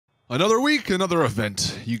Another week, another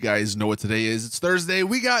event. You guys know what today is. It's Thursday.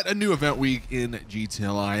 We got a new event week in GTA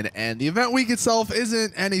Online, and the event week itself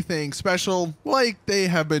isn't anything special like they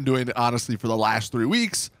have been doing it, honestly, for the last 3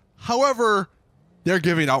 weeks. However, they're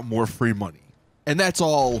giving out more free money, and that's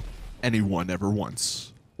all anyone ever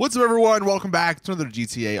wants. What's up, everyone? Welcome back to another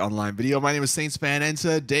GTA Online video. My name is Saintsfan, and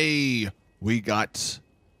today we got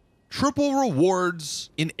triple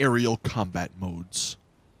rewards in aerial combat modes.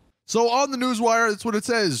 So on the newswire, that's what it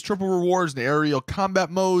says. Triple rewards in aerial combat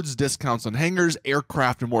modes, discounts on hangars,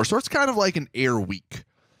 aircraft, and more. So it's kind of like an air week.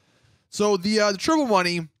 So the triple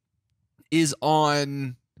money is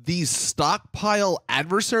on the stockpile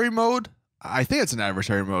adversary mode. I think it's an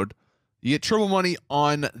adversary mode. You get triple money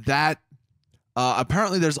on that.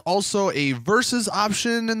 Apparently, there's also a versus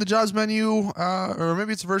option in the jobs menu, or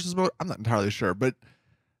maybe it's a versus mode. I'm not entirely sure, but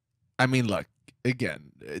I mean, look.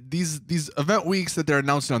 Again, these event weeks that they're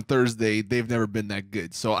announcing on Thursday, they've never been that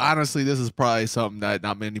good. So honestly, this is probably something that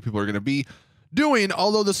not many people are going to be doing.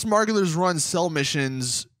 Although the Smugglers Run sell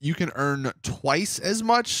missions, you can earn twice as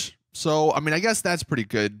much. So, I mean, I guess that's pretty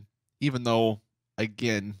good. Even though,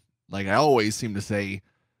 again, like I always seem to say,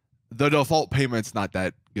 the default payment's not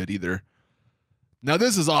that good either. Now,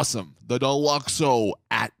 this is awesome. The Deluxo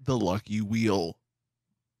at the Lucky Wheel.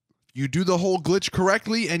 You do the whole glitch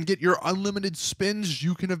correctly and get your unlimited spins,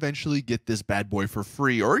 you can eventually get this bad boy for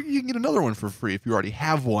free, or you can get another one for free if you already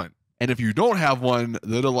have one. And if you don't have one,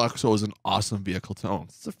 the Deluxo is an awesome vehicle to own.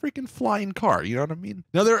 It's a freaking flying car, you know what I mean?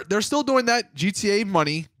 Now, they're still doing that GTA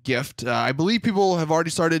money gift. I believe people have already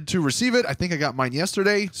started to receive it. I think I got mine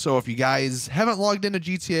yesterday. So if you guys haven't logged into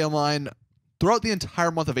GTA Online, throughout the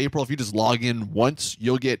entire month of April, if you just log in once,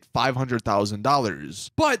 you'll get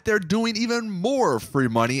 $500,000. But they're doing even more free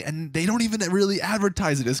money, and they don't even really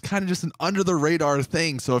advertise it. It's kind of just an under-the-radar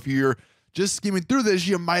thing. So if you're just skimming through this,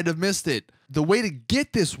 you might have missed it. The way to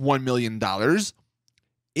get this $1 million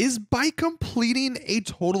is by completing a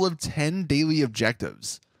total of 10 daily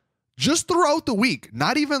objectives. Just throughout the week.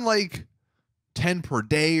 Not even like 10 per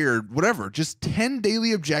day or whatever. Just 10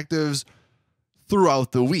 daily objectives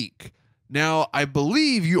throughout the week. Now, I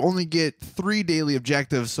believe you only get 3 daily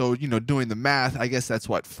objectives, so, you know, doing the math, I guess that's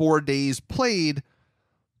what, 4 days played,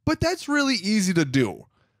 but that's really easy to do.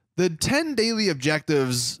 The 10 daily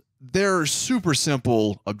objectives, they're super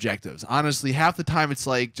simple objectives. Honestly, half the time it's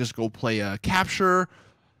like, just go play a capture,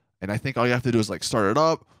 and I think all you have to do is, like, start it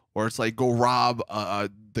up, or it's like, go rob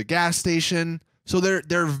the gas station. So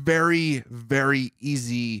they're very, very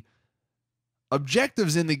easy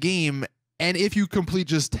objectives in the game. And if you complete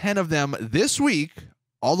just 10 of them this week,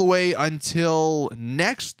 all the way until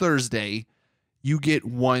next Thursday, you get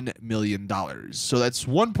 $1 million. So that's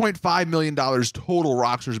 $1.5 million total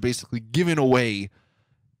Rockstar's basically giving away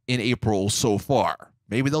in April so far.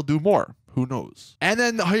 Maybe they'll do more. Who knows? And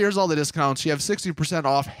then here's all the discounts. You have 60%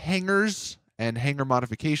 off hangars and hangar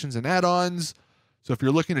modifications and add-ons. So if you're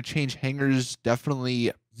looking to change hangars,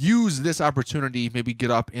 definitely use this opportunity. Maybe get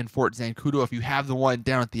up in Fort Zancudo if you have the one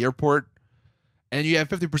down at the airport. And you have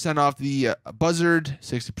 50% off the Buzzard,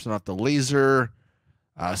 60% off the Laser,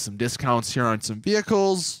 some discounts here on some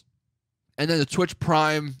vehicles. And then the Twitch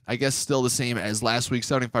Prime, I guess still the same as last week,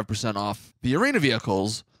 75% off the arena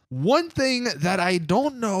vehicles. One thing that I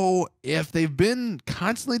don't know if they've been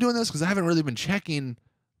constantly doing this, because I haven't really been checking,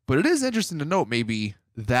 but it is interesting to note maybe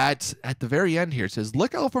that at the very end here, it says,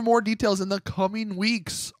 look out for more details in the coming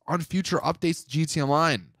weeks on future updates to GTA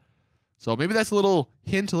Online. So maybe that's a little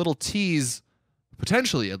hint, a little tease,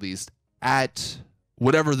 potentially at least, at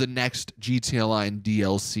whatever the next GTA Online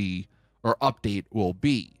DLC or update will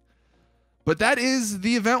be. But that is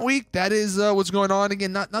the event week. That is what's going on.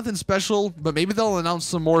 Again, nothing special, but maybe they'll announce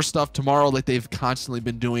some more stuff tomorrow like they've constantly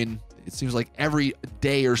been doing. It seems like every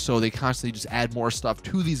day or so they constantly just add more stuff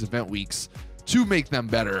to these event weeks to make them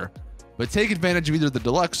better. But take advantage of either the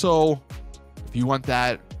Deluxo, if you want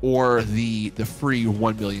that, or the free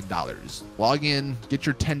 $1 million. Log in, get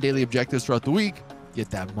your 10 daily objectives throughout the week, get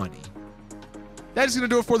that money. That is going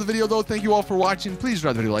to do it for the video, though. Thank you all for watching. Please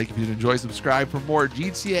drop the video a like if you did enjoy. Subscribe for more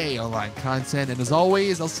GTA Online content. And as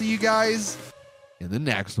always, I'll see you guys in the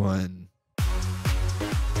next one.